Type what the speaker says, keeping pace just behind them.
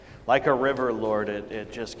like a river, Lord,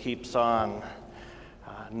 it just keeps on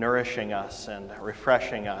nourishing us and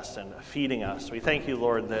refreshing us and feeding us. We thank you,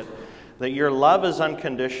 Lord, that your love is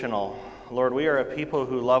unconditional. Lord, we are a people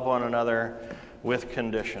who love one another with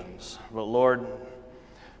conditions. But Lord,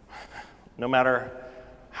 no matter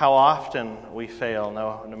how often we fail,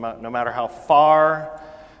 no matter how far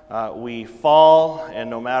we fall, and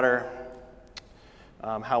no matter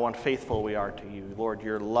how unfaithful we are to you, Lord,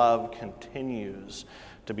 your love continues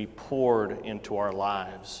to be poured into our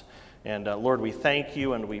lives. And Lord, we thank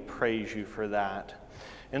you and we praise you for that.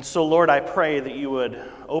 And so, Lord, I pray that you would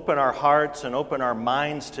open our hearts and open our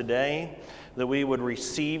minds today, that we would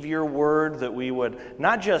receive your word, that we would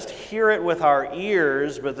not just hear it with our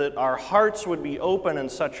ears, but that our hearts would be open in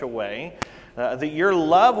such a way that your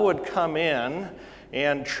love would come in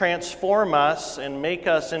and transform us and make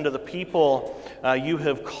us into the people you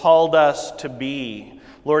have called us to be.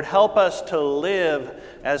 Lord, help us to live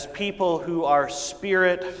as people who are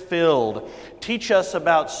Spirit-filled. Teach us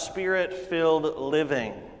about Spirit-filled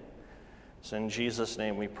living. It's in Jesus'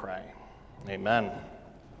 name we pray. Amen.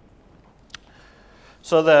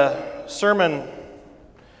 So the sermon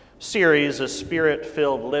series is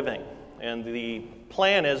Spirit-filled living. And the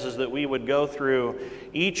plan is that we would go through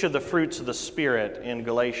each of the fruits of the Spirit in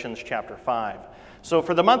Galatians chapter 5. So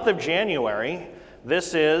for the month of January,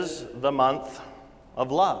 this is the month of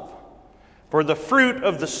love. For the fruit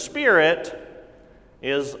of the Spirit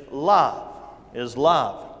is love.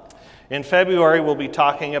 In February, we'll be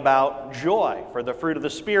talking about joy. For the fruit of the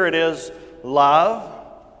Spirit is love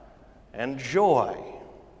and joy.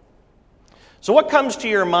 So what comes to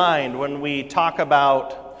your mind when we talk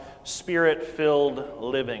about Spirit-filled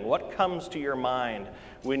living? What comes to your mind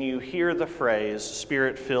when you hear the phrase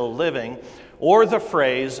Spirit-filled living or the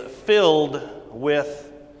phrase filled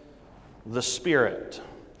with the Spirit?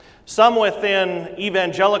 Some within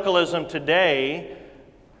evangelicalism today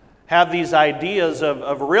have these ideas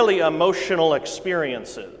of really emotional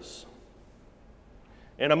experiences.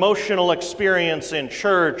 An emotional experience in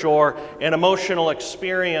church or an emotional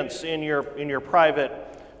experience in your private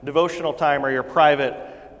devotional time or your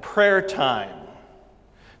private prayer time.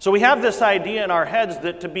 So we have this idea in our heads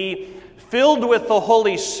that to be filled with the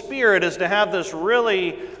Holy Spirit is to have this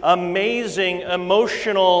really amazing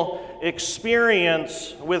emotional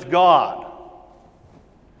experience with God.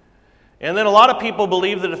 And then a lot of people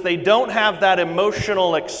believe that if they don't have that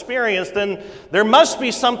emotional experience, then there must be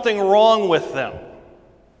something wrong with them.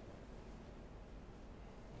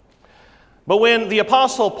 But when the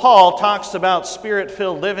Apostle Paul talks about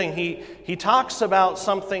Spirit-filled living, he talks about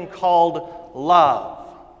something called love.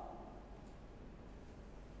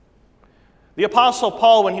 The Apostle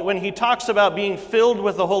Paul, when he talks about being filled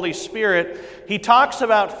with the Holy Spirit, he talks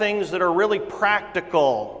about things that are really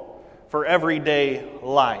practical for everyday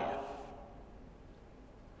life.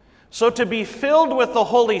 So to be filled with the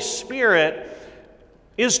Holy Spirit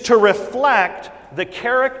is to reflect the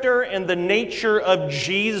character and the nature of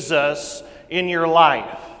Jesus in your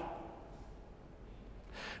life.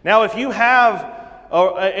 Now, if you have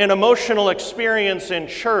an emotional experience in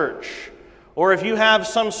church, or if you have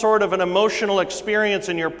some sort of an emotional experience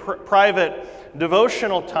in your private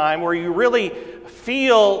devotional time where you really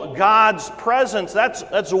feel God's presence,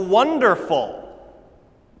 that's wonderful.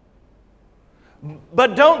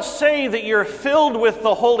 But don't say that you're filled with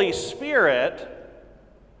the Holy Spirit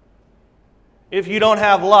if you don't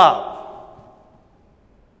have love.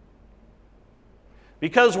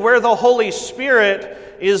 Because where the Holy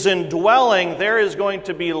Spirit is indwelling, there is going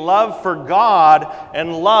to be love for God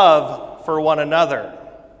and love for one another.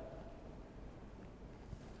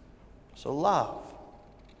 So love.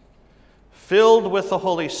 Filled with the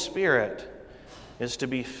Holy Spirit is to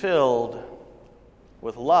be filled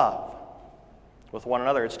with love with one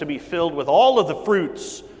another. It's to be filled with all of the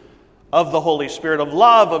fruits of the Holy Spirit, of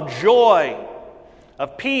love, of joy,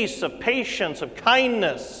 of peace, of patience, of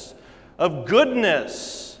kindness, of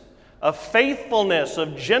goodness, of faithfulness,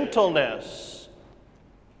 of gentleness,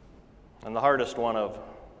 and the hardest one, of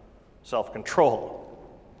self-control.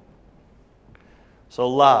 So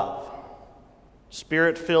love,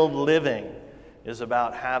 Spirit-filled living, is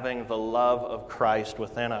about having the love of Christ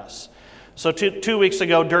within us. So 2 weeks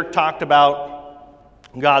ago, Dirk talked about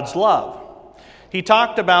God's love. He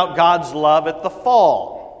talked about God's love at the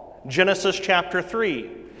fall. Genesis chapter 3.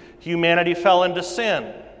 Humanity fell into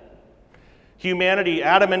sin. Humanity,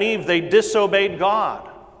 Adam and Eve, they disobeyed God.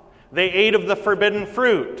 They ate of the forbidden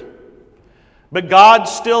fruit. But God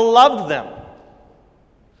still loved them.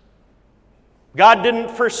 God didn't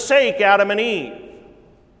forsake Adam and Eve.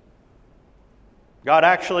 God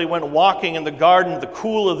actually went walking in the garden in the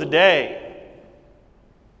cool of the day.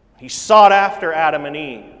 He sought after Adam and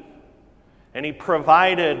Eve, and He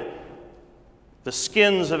provided the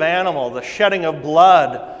skins of animal, the shedding of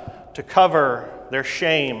blood to cover their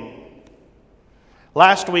shame.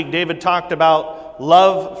 Last week, David talked about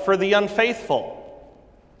love for the unfaithful.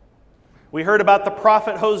 We heard about the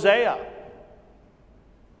prophet Hosea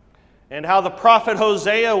and how the prophet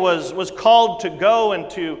Hosea was called to go and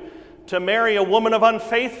to marry a woman of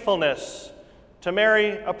unfaithfulness, to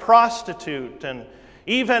marry a prostitute. And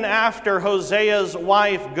even after Hosea's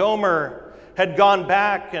wife Gomer had gone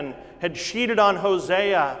back and had cheated on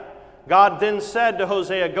Hosea, God then said to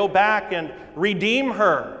Hosea, "Go back and redeem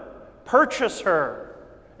her, purchase her,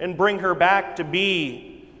 and bring her back to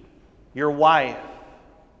be your wife."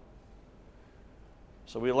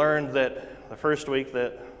 So we learned that the first week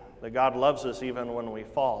that God loves us even when we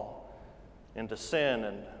fall into sin.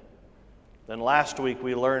 And then last week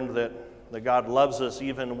we learned that God loves us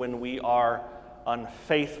even when we are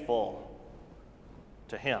unfaithful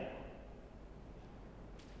to Him.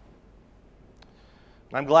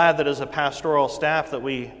 I'm glad that as a pastoral staff that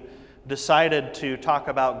we decided to talk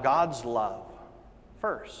about God's love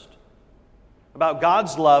first. About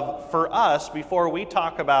God's love for us before we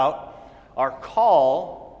talk about our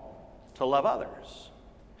call to love others.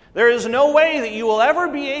 There is no way that you will ever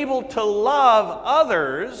be able to love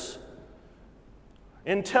others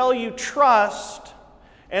until you trust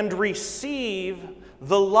and receive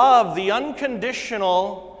the love, the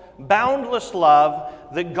unconditional, boundless love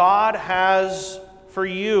that God has for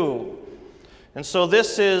you. And so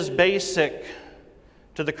this is basic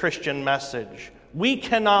to the Christian message. We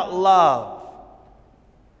cannot love.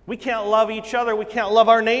 We can't love each other. We can't love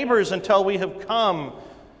our neighbors until we have come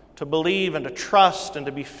to believe and to trust and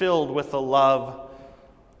to be filled with the love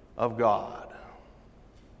of God.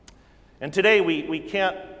 And today we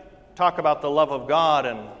can't talk about the love of God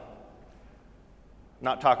and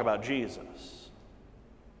not talk about Jesus.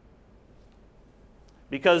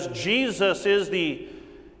 Because Jesus is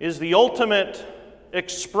the ultimate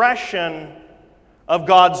expression of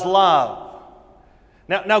God's love.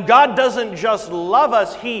 Now God doesn't just love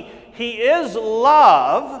us, He is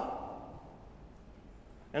love.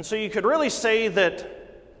 And so you could really say that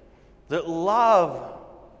love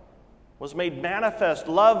was made manifest.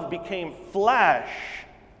 Love became flesh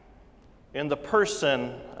in the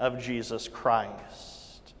person of Jesus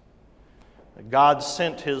Christ. God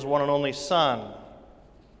sent His one and only Son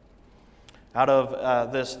out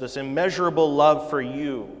of this immeasurable love for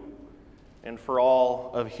you and for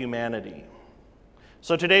all of humanity.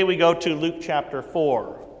 So today we go to Luke chapter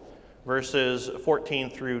 4, verses 14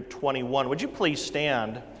 through 21. Would you please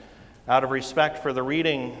stand out of respect for the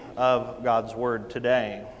reading of God's Word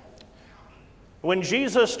today? When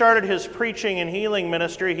Jesus started His preaching and healing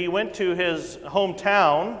ministry, He went to His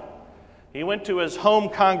hometown, He went to His home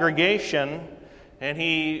congregation, and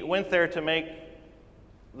He went there to make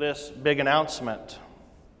this big announcement.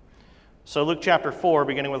 So Luke chapter 4,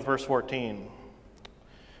 beginning with verse 14.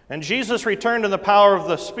 And Jesus returned in the power of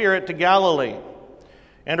the Spirit to Galilee,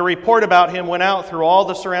 and a report about Him went out through all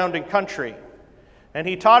the surrounding country. And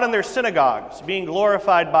He taught in their synagogues, being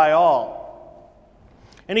glorified by all.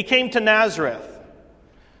 And He came to Nazareth.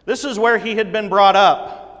 This is where He had been brought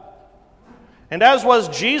up. And as was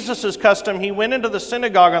Jesus' custom, He went into the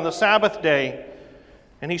synagogue on the Sabbath day,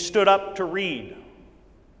 and He stood up to read.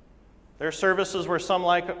 Their services were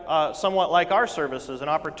somewhat like our services, an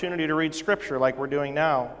opportunity to read Scripture like we're doing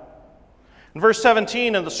now. In verse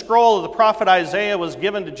 17, and the scroll of the prophet Isaiah was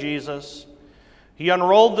given to Jesus. He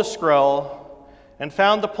unrolled the scroll and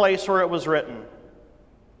found the place where it was written,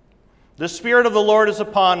 "The Spirit of the Lord is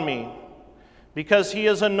upon me, because He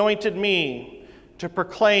has anointed me to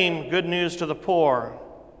proclaim good news to the poor.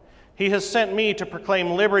 He has sent me to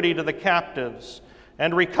proclaim liberty to the captives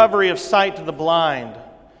and recovery of sight to the blind,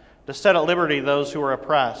 to set at liberty those who are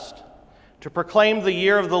oppressed, to proclaim the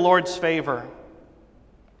year of the Lord's favor."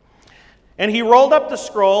 And He rolled up the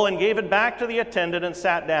scroll and gave it back to the attendant and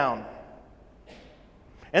sat down.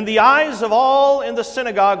 And the eyes of all in the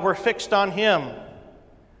synagogue were fixed on Him.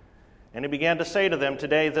 And He began to say to them,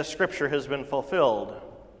 "Today this Scripture has been fulfilled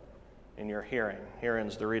in your hearing." Here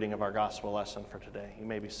ends the reading of our gospel lesson for today. You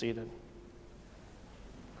may be seated.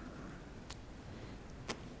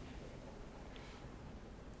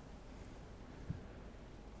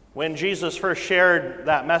 When Jesus first shared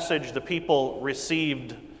that message, the people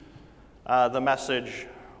received the message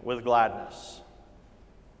with gladness.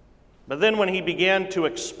 But then when He began to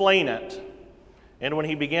explain it, and when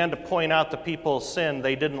He began to point out the people's sin,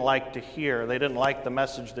 they didn't like to hear. They didn't like the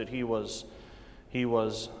message that He was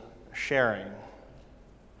sharing.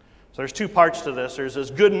 So there's two parts to this. There's this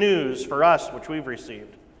good news for us, which we've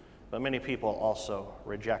received. but many people also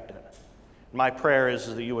reject it. My prayer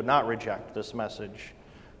is that you would not reject this message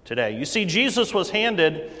today. You see, Jesus was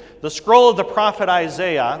handed the scroll of the prophet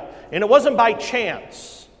Isaiah, and it wasn't by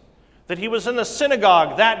chance that he was in the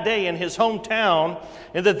synagogue that day in his hometown,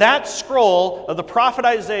 and that scroll of the prophet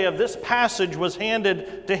Isaiah of this passage was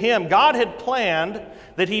handed to him. God had planned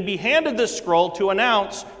that he be handed this scroll to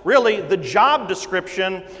announce, really, the job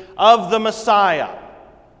description of the Messiah.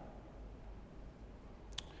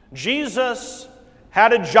 Jesus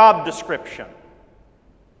had a job description.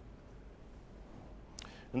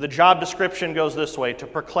 And the job description goes this way: to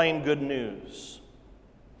proclaim good news.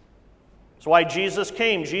 That's why Jesus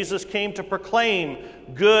came. Jesus came to proclaim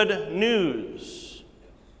good news.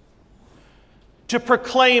 To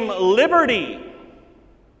proclaim liberty,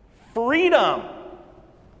 freedom,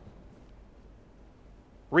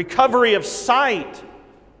 recovery of sight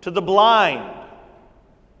to the blind.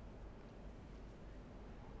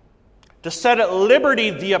 To set at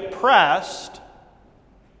liberty the oppressed,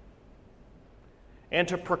 and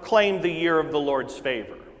to proclaim the year of the Lord's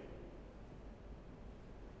favor.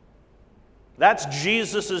 That's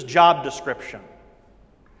Jesus' job description.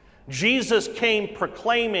 Jesus came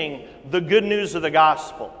proclaiming the good news of the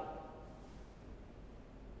gospel.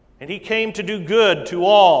 And he came to do good to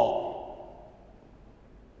all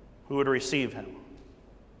who would receive him.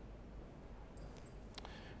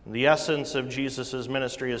 The essence of Jesus'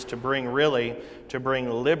 ministry is to bring liberty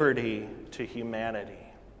to humanity.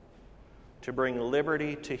 To bring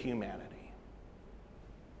liberty to humanity.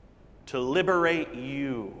 To liberate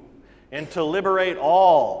you and to liberate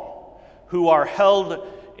all who are held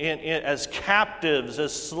as captives,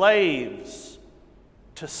 as slaves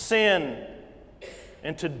to sin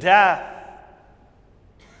and to death.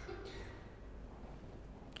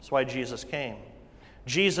 That's why Jesus came.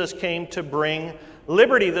 Jesus came to bring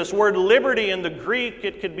liberty. This word liberty in the Greek,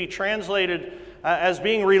 it could be translated as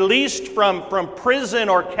being released from prison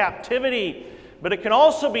or captivity, but it can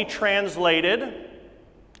also be translated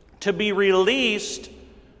to be released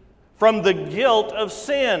from the guilt of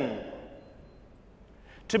sin.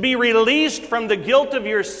 To be released from the guilt of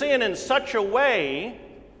your sin in such a way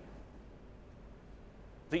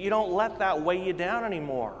that you don't let that weigh you down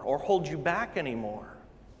anymore or hold you back anymore.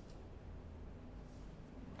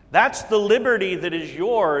 That's the liberty that is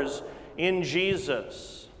yours in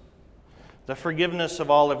Jesus. The forgiveness of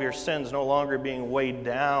all of your sins, no longer being weighed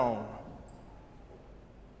down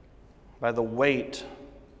by the weight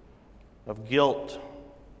of guilt.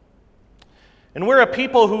 And we're a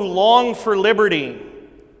people who long for liberty.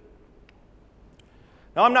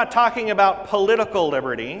 Now, I'm not talking about political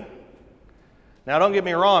liberty. Now, don't get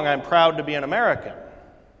me wrong, I'm proud to be an American,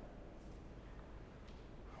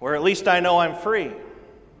 where at least I know I'm free.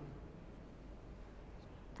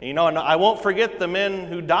 You know, and I won't forget the men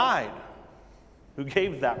who died, who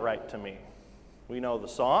gave that right to me. We know the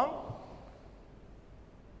song.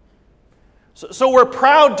 So we're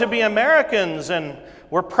proud to be Americans, and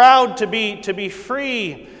we're proud to be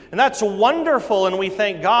free. And that's wonderful, and we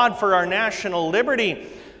thank God for our national liberty.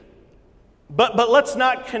 But let's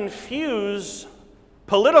not confuse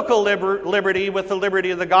political liberty with the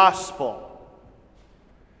liberty of the gospel.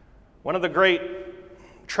 One of the great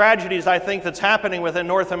tragedies I think that's happening within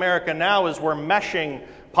North America now is we're meshing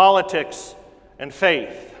politics and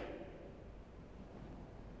faith.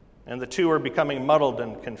 And the two are becoming muddled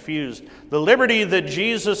and confused. The liberty that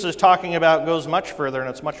Jesus is talking about goes much further, and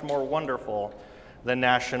it's much more wonderful than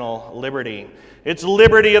national liberty. It's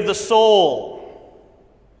liberty of the soul,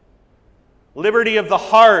 liberty of the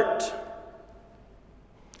heart,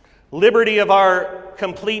 liberty of our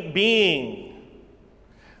complete being,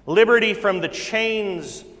 liberty from the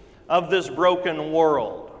chains of this broken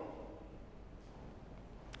world.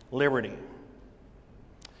 Liberty.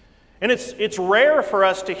 And it's rare for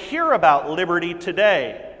us to hear about liberty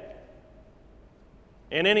today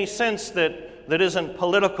in any sense that isn't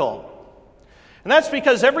political. And that's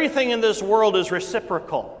because everything in this world is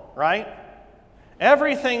reciprocal, right?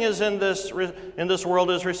 Everything is in this world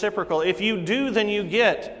is reciprocal. If you do, then you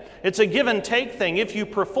get. It's a give and take thing. If you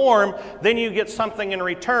perform, then you get something in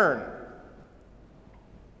return.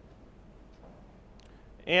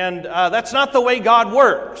 And that's not the way God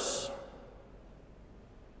works.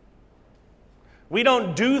 We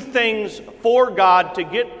don't do things for God to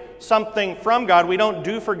get something from God. We don't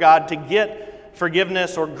do for God to get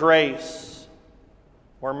forgiveness or grace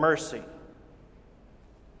or mercy.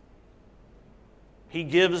 He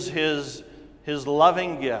gives His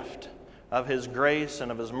loving gift of His grace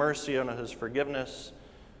and of His mercy and of His forgiveness,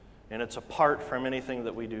 and it's apart from anything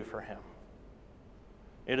that we do for Him.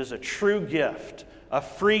 It is a true gift, a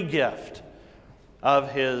free gift,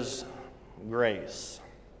 of His grace.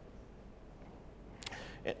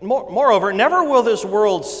 Moreover, never will this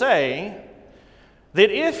world say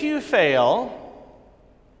that if you fail,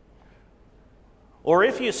 or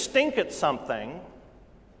if you stink at something,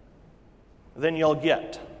 then you'll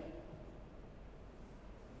get.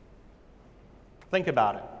 Think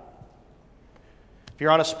about it. If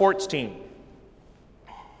you're on a sports team,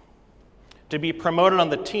 to be promoted on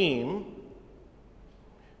the team,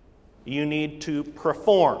 you need to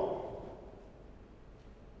perform.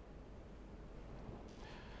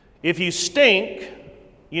 If you stink,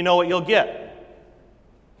 you know what you'll get.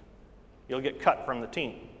 You'll get cut from the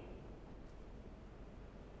team.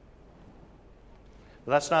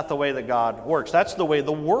 But that's not the way that God works. That's the way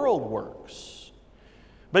the world works.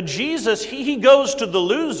 But Jesus, he goes to the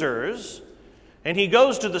losers, and He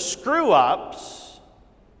goes to the screw-ups.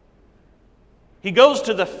 He goes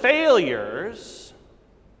to the failures,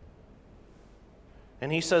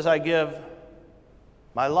 and He says, I give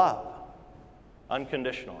my love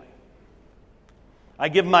unconditionally. I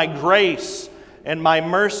give my grace and my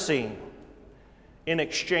mercy in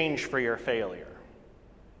exchange for your failure.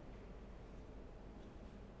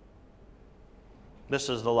 This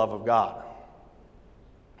is the love of God.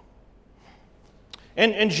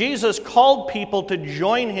 And Jesus called people to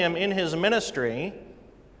join Him in His ministry.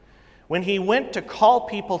 When He went to call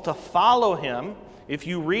people to follow Him, if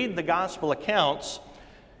you read the gospel accounts,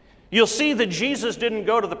 you'll see that Jesus didn't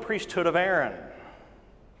go to the priesthood of Aaron.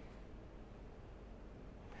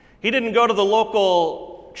 He didn't go to the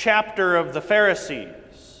local chapter of the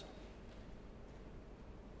Pharisees.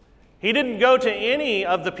 He didn't go to any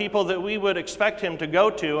of the people that we would expect Him to go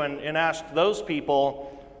to and ask those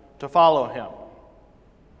people to follow Him.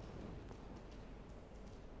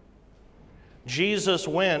 Jesus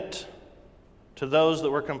went to those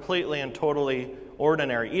that were completely and totally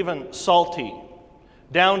ordinary, even salty,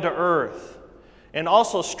 down to earth, and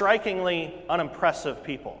also strikingly unimpressive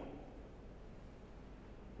people.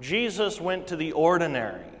 Jesus went to the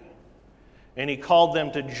ordinary, and He called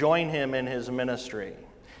them to join Him in His ministry.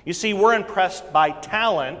 You see, we're impressed by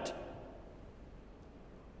talent.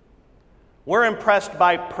 We're impressed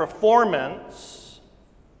by performance.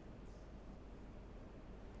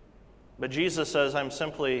 But Jesus says, I'm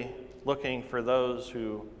simply looking for those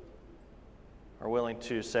who are willing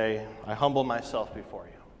to say, I humble myself before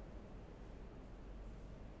you.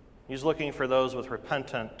 He's looking for those with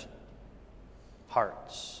repentant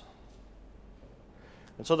hearts.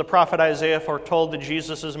 And so the prophet Isaiah foretold that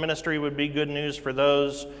Jesus' ministry would be good news for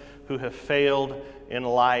those who have failed in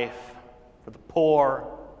life, for the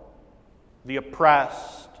poor, the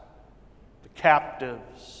oppressed, the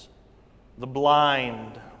captives, the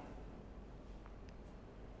blind.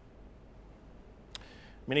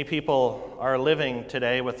 Many people are living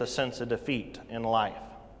today with a sense of defeat in life.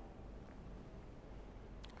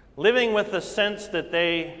 Living with the sense that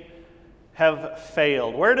they have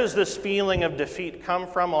failed. Where does this feeling of defeat come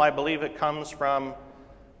from? Well, I believe it comes from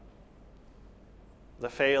the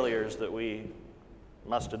failures that we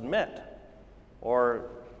must admit, or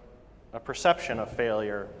a perception of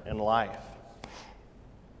failure in life.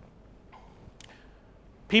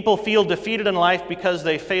 People feel defeated in life because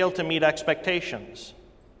they fail to meet expectations.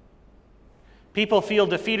 People feel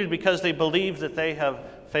defeated because they believe that they have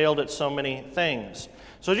failed at so many things.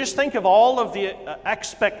 So just think of all of the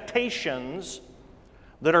expectations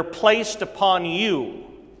that are placed upon you.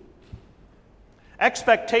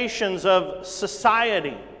 Expectations of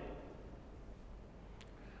society.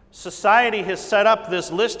 Society has set up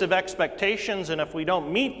this list of expectations, and if we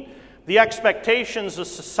don't meet the expectations of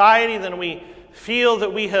society, then we feel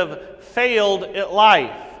that we have failed at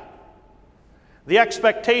life. The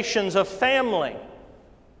expectations of family.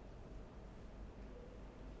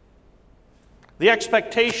 The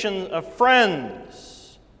expectation of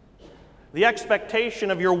friends. The expectation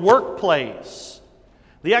of your workplace.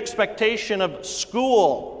 The expectation of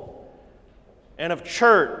school and of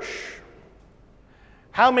church.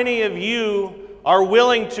 How many of you are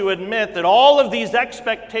willing to admit that all of these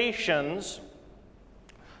expectations,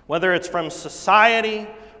 whether it's from society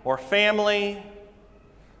or family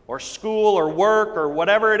or school or work or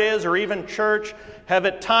whatever it is, or even church, have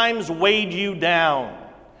at times weighed you down,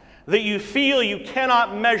 that you feel you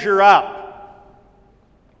cannot measure up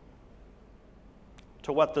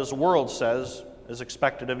to what this world says is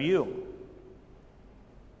expected of you?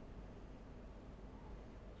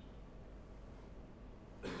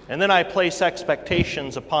 And then I place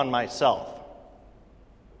expectations upon myself.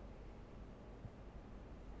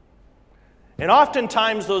 And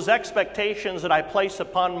oftentimes those expectations that I place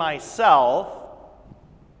upon myself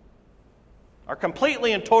are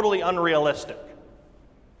completely and totally unrealistic.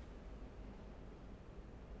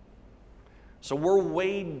 So we're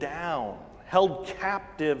weighed down, held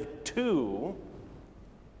captive to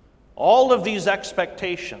all of these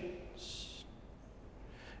expectations.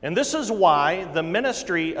 And this is why the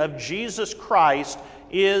ministry of Jesus Christ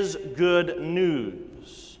is good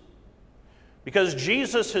news. Because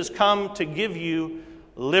Jesus has come to give you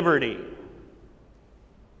liberty.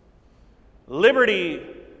 Liberty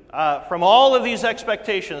from all of these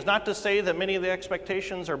expectations. Not to say that many of the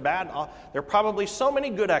expectations are bad. There are probably so many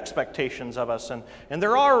good expectations of us. And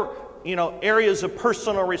there are, areas of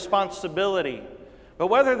personal responsibility. But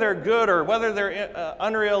whether they're good or whether they're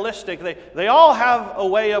unrealistic, they all have a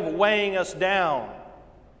way of weighing us down.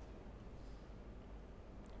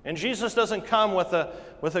 And Jesus doesn't come with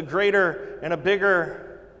a greater and a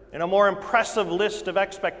bigger and a more impressive list of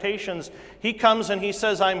expectations. He comes and he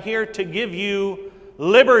says, I'm here to give you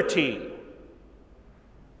liberty.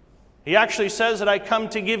 He actually says that I come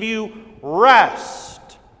to give you rest.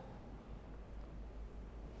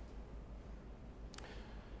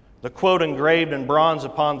 The quote engraved in bronze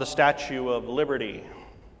upon the Statue of Liberty.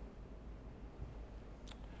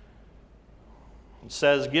 It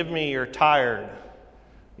says, give me your tired,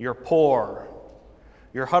 your poor,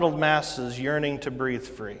 your huddled masses yearning to breathe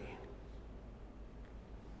free.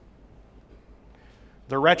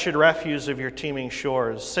 The wretched refuse of your teeming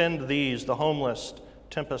shores, send these, the homeless,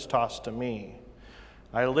 tempest-tossed to me.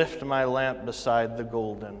 I lift my lamp beside the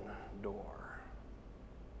golden door.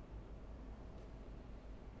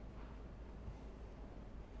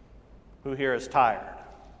 Who here is tired?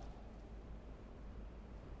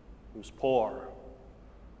 Who's poor?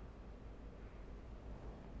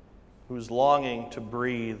 Who's longing to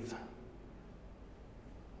breathe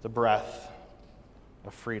the breath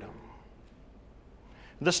of freedom?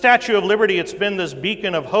 The Statue of Liberty, it's been this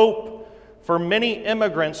beacon of hope for many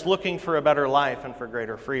immigrants looking for a better life and for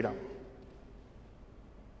greater freedom.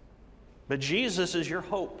 But Jesus is your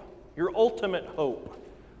hope, your ultimate hope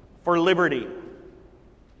for liberty.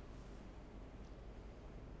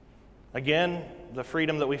 Again, the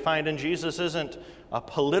freedom that we find in Jesus isn't a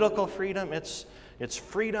political freedom, it's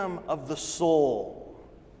freedom of the soul.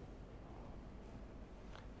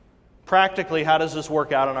 Practically, how does this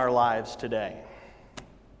work out in our lives today?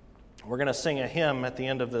 We're going to sing a hymn at the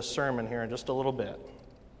end of this sermon here in just a little bit.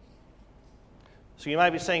 So you might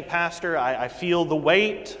be saying, Pastor, I feel the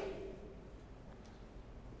weight,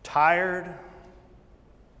 tired.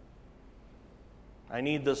 I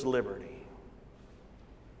need this liberty.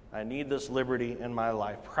 I need this liberty in my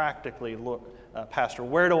life. Practically, look, Pastor,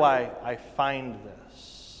 where do I find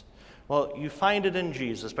this? Well, you find it in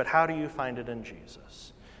Jesus, but how do you find it in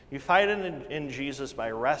Jesus? You find it in Jesus by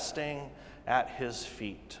resting at His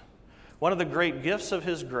feet. One of the great gifts of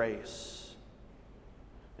His grace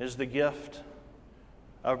is the gift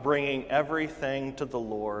of bringing everything to the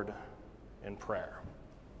Lord in prayer.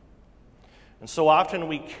 And so often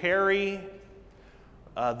we carry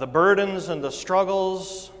the burdens and the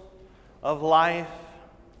struggles of life,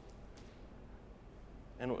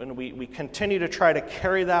 and we continue to try to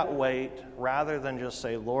carry that weight rather than just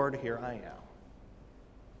say, Lord, here I am.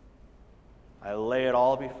 I lay it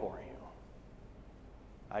all before you.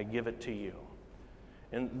 I give it to you.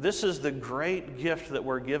 And this is the great gift that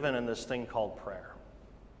we're given in this thing called prayer.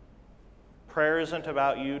 Prayer isn't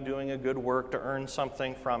about you doing a good work to earn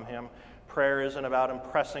something from Him. Prayer isn't about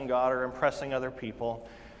impressing God or impressing other people.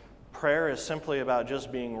 Prayer is simply about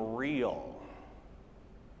just being real.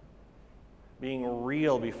 Being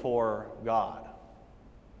real before God.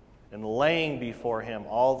 And laying before Him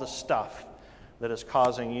all the stuff that is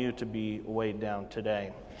causing you to be weighed down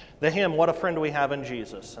today. The hymn, What a Friend We Have in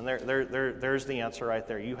Jesus. And there's the answer right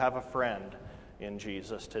there. You have a friend in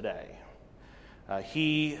Jesus today.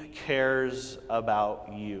 He cares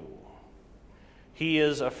about you. He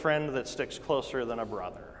is a friend that sticks closer than a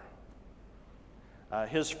brother.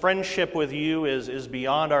 His friendship with you is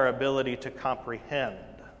beyond our ability to comprehend.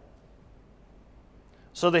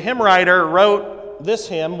 So the hymn writer wrote this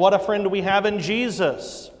hymn, What a Friend We Have in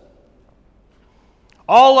Jesus.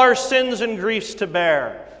 All our sins and griefs to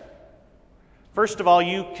bear. First of all,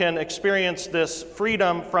 you can experience this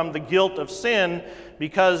freedom from the guilt of sin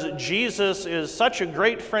because Jesus is such a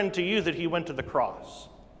great friend to you that He went to the cross.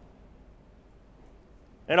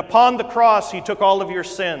 And upon the cross, He took all of your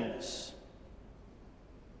sins.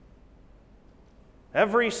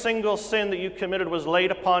 Every single sin that you committed was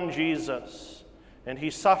laid upon Jesus. And He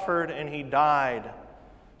suffered and He died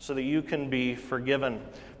so that you can be forgiven.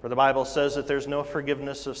 For the Bible says that there's no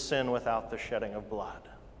forgiveness of sin without the shedding of blood.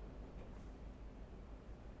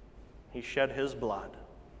 He shed His blood,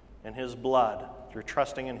 and His blood through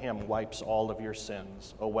trusting in Him, wipes all of your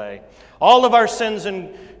sins away. All of our sins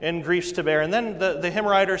and griefs to bear. And then the hymn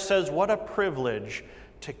writer says, what a privilege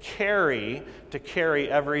to carry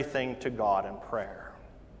everything to God in prayer.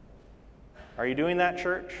 Are you doing that,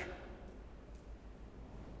 church?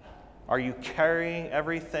 Are you carrying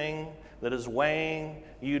everything that is weighing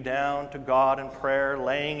you down to God in prayer,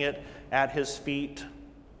 laying it at His feet?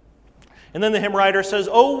 And then the hymn writer says,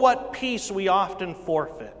 oh, what peace we often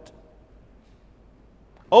forfeit.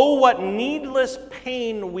 Oh, what needless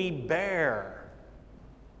pain we bear.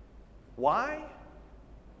 Why?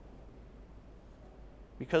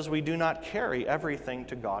 Because we do not carry everything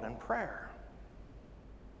to God in prayer.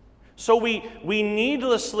 So we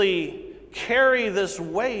needlessly carry this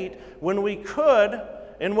weight when we could,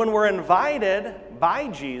 and when we're invited by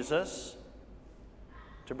Jesus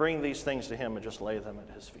to bring these things to Him and just lay them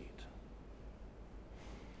at His feet.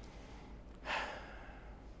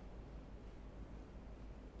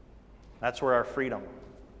 That's where our freedom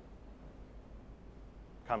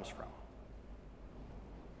comes from.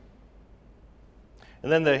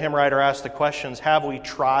 And then the hymn writer asks the questions, have we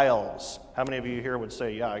trials? How many of you here would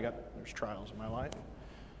say, yeah, there's trials in my life?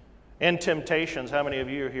 And temptations. How many of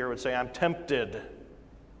you here would say, I'm tempted?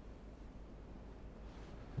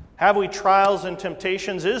 Have we trials and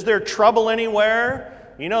temptations? Is there trouble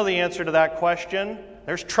anywhere? You know the answer to that question.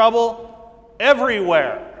 There's trouble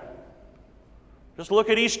everywhere. Just look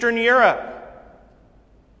at Eastern Europe.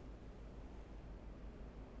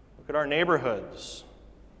 Look at our neighborhoods.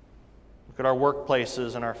 Look at our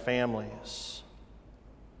workplaces and our families.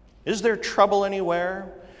 Is there trouble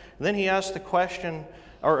anywhere? And then he asks the question,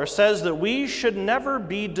 or says that we should never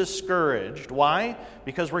be discouraged. Why?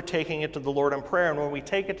 Because we're taking it to the Lord in prayer. And when we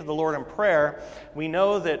take it to the Lord in prayer, we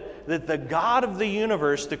know that the God of the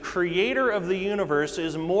universe, the creator of the universe,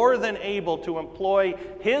 is more than able to employ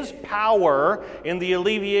His power in the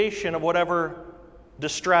alleviation of whatever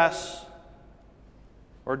distress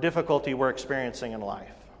or difficulty we're experiencing in life.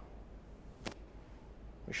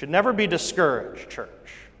 We should never be discouraged, church.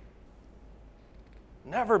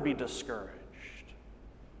 Never be discouraged.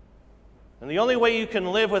 And the only way you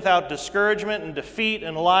can live without discouragement and defeat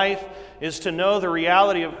in life is to know the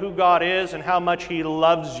reality of who God is and how much He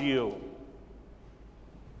loves you.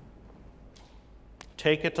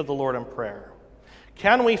 Take it to the Lord in prayer.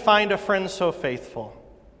 Can we find a friend so faithful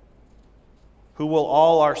who will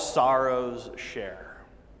all our sorrows share?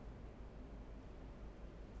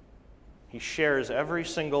 He shares every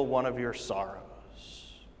single one of your sorrows.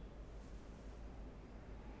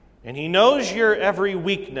 And He knows your every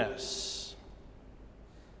weakness.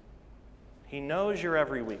 He knows your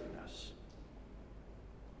every weakness.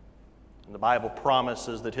 And the Bible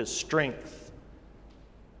promises that His strength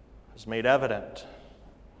is made evident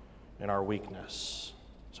in our weakness.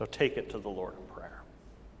 So take it to the Lord in prayer.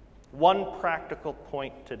 One practical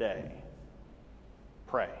point today.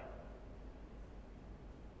 Pray.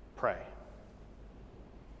 Pray.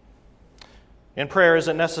 And prayer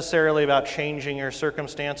isn't necessarily about changing your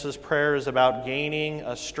circumstances. Prayer is about gaining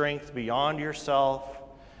a strength beyond yourself.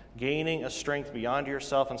 Gaining a strength beyond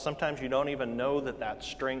yourself, and sometimes you don't even know that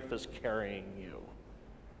strength is carrying you.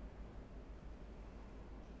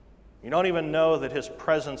 You don't even know that His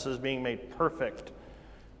presence is being made perfect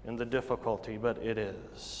in the difficulty, but it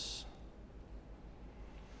is.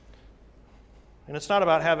 And it's not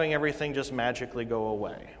about having everything just magically go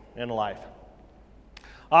away in life.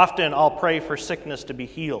 Often I'll pray for sickness to be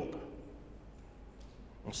healed.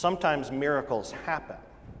 And sometimes miracles happen.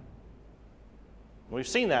 We've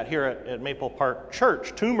seen that here at Maple Park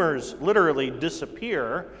Church. Tumors literally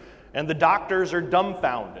disappear, and the doctors are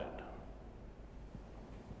dumbfounded.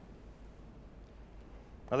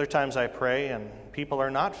 Other times I pray, and people are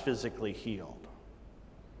not physically healed.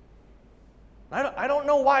 I don't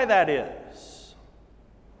know why that is.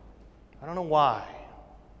 I don't know why.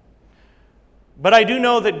 But I do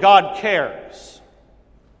know that God cares.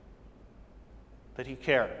 That He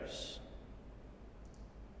cares.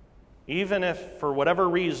 Even if, for whatever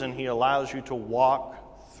reason, He allows you to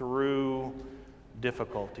walk through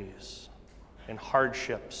difficulties and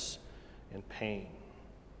hardships and pain.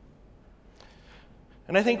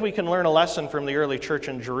 And I think we can learn a lesson from the early church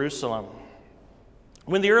in Jerusalem.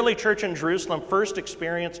 When the early church in Jerusalem first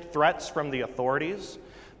experienced threats from the authorities,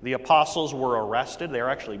 the apostles were arrested. They were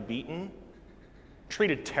actually beaten,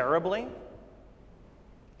 treated terribly.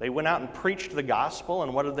 They went out and preached the gospel,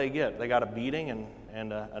 and what did they get? They got a beating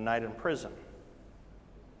and a night in prison.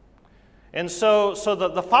 And so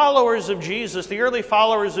the followers of Jesus, the early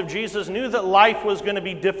followers of Jesus, knew that life was going to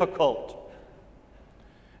be difficult.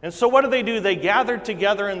 And so what did they do? They gathered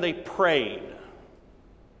together and they prayed.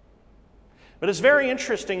 But it's very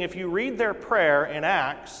interesting if you read their prayer in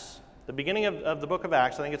Acts, the beginning of the book of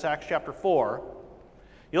Acts, I think it's Acts chapter 4,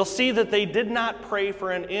 you'll see that they did not pray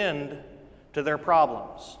for an end to their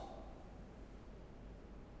problems.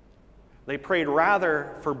 They prayed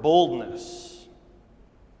rather for boldness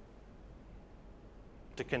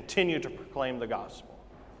to continue to proclaim the gospel.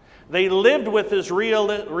 They lived with this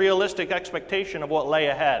realistic expectation of what lay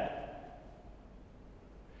ahead.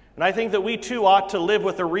 And I think that we too ought to live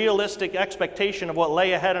with a realistic expectation of what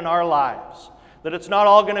lay ahead in our lives. That it's not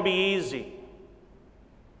all going to be easy,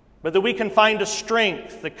 but that we can find a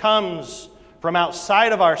strength that comes from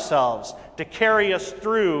outside of ourselves to carry us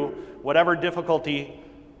through whatever difficulty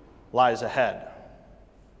lies ahead.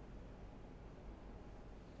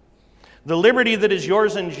 The liberty that is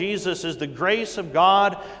yours in Jesus is the grace of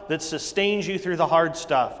God that sustains you through the hard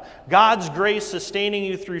stuff. God's grace sustaining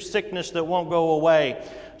you through sickness that won't go away.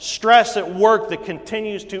 Stress at work that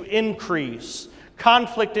continues to increase.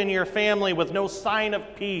 Conflict in your family with no sign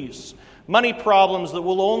of peace. Money problems that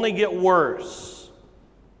will only get worse.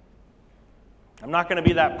 I'm not going to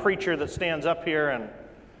be that preacher that stands up here and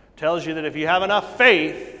tells you that if you have enough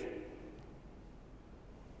faith,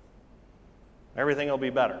 everything will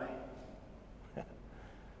be better. The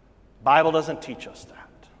Bible doesn't teach us that.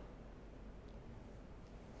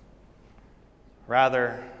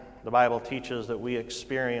 Rather, the Bible teaches that we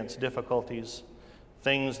experience difficulties,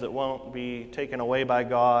 things that won't be taken away by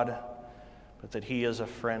God, but that He is a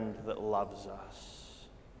friend that loves us,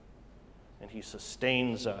 and He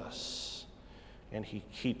sustains us, and He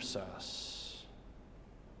keeps us.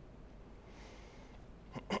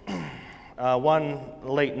 One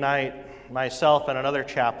late night, myself and another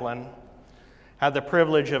chaplain had the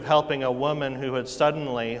privilege of helping a woman who had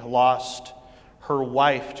suddenly lost her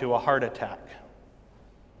wife to a heart attack.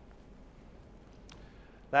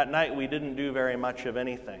 That night, we didn't do very much of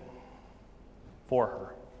anything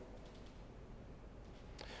for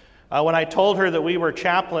her. When I told her that we were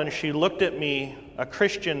chaplains, she looked at me, a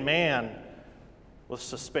Christian man, with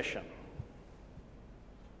suspicion.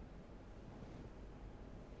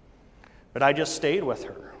 But I just stayed with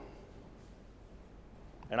her,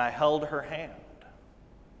 and I held her hand.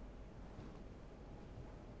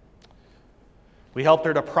 We helped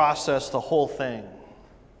her to process the whole thing.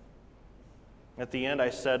 At the end, I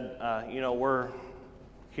said, we're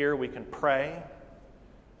here, we can pray.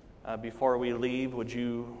 Before we leave, would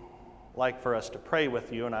you like for us to pray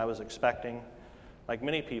with you? And I was expecting, like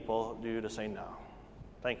many people do, to say no.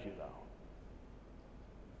 Thank you, though.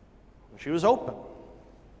 And she was open.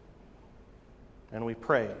 And we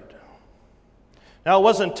prayed. Now, it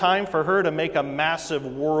wasn't time for her to make a massive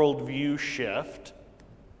worldview shift.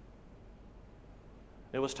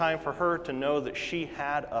 It was time for her to know that she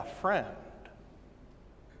had a friend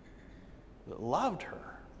that loved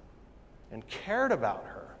her and cared about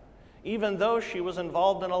her, even though she was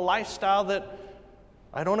involved in a lifestyle that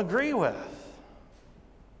I don't agree with.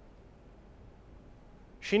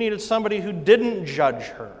 She needed somebody who didn't judge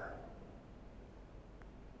her,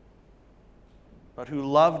 but who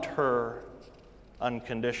loved her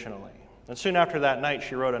unconditionally. And soon after that night,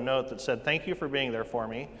 she wrote a note that said, "Thank you for being there for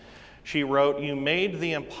me." She wrote, "You made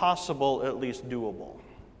the impossible at least doable."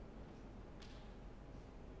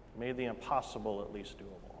 Made the impossible at least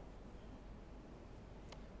doable.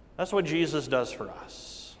 That's what Jesus does for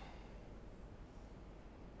us.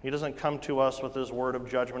 He doesn't come to us with His word of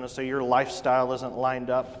judgment and say, your lifestyle isn't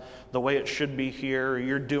lined up the way it should be here, or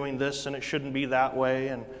you're doing this and it shouldn't be that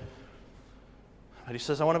way. But He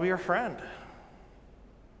says, I want to be your friend.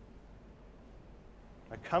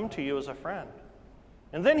 I come to you as a friend.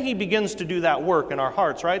 And then He begins to do that work in our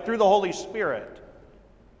hearts, right? Through the Holy Spirit.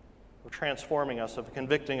 Of transforming us, of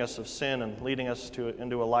convicting us of sin and leading us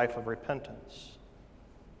into a life of repentance.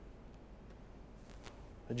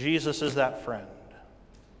 But Jesus is that friend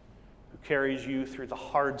who carries you through the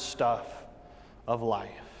hard stuff of life.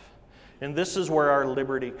 And this is where our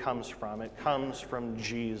liberty comes from. It comes from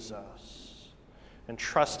Jesus. And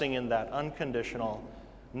trusting in that unconditional,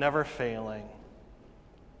 never failing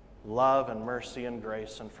love and mercy and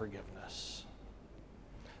grace and forgiveness.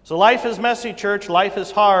 So life is messy, church. Life is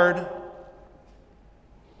hard.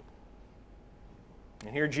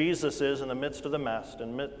 And here Jesus is in the midst of the mess,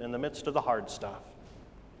 in the midst of the hard stuff.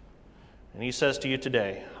 And He says to you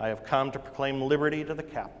today, I have come to proclaim liberty to the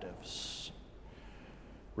captives,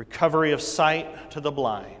 recovery of sight to the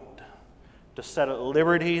blind, to set at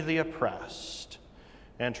liberty the oppressed,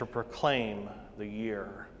 and to proclaim the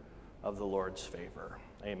year of the Lord's favor.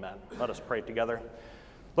 Amen. Let us pray together.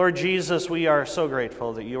 Lord Jesus, we are so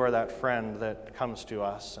grateful that You are that friend that comes to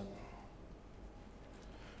us. And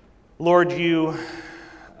Lord, You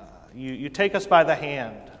You take us by the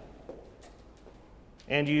hand,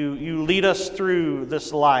 and you lead us through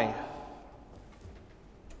this life.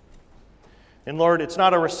 And Lord, it's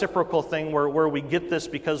not a reciprocal thing where we get this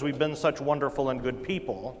because we've been such wonderful and good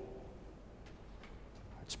people.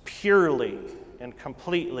 It's purely and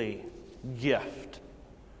completely gift.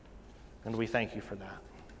 And we thank you for that.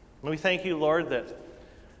 And we thank you, Lord,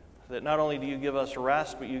 that not only do you give us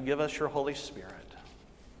rest, but you give us your Holy Spirit,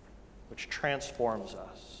 which transforms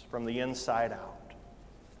us from the inside out,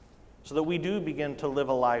 so that we do begin to live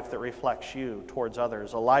a life that reflects you towards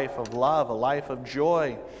others, a life of love, a life of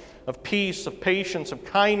joy, of peace, of patience, of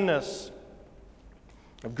kindness,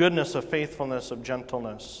 of goodness, of faithfulness, of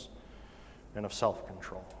gentleness, and of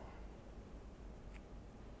self-control.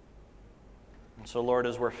 And so, Lord,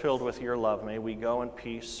 as we're filled with your love, may we go in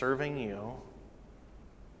peace, serving you,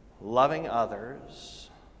 loving others,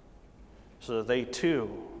 so that they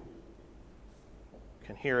too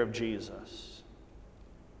can hear of Jesus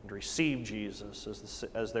and receive Jesus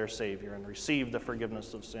as their Savior and receive the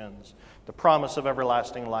forgiveness of sins, the promise of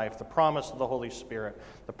everlasting life, the promise of the Holy Spirit,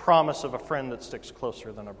 the promise of a friend that sticks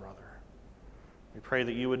closer than a brother. We pray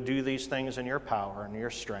that you would do these things in your power and your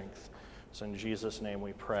strength. It's in Jesus' name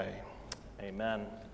we pray. Amen.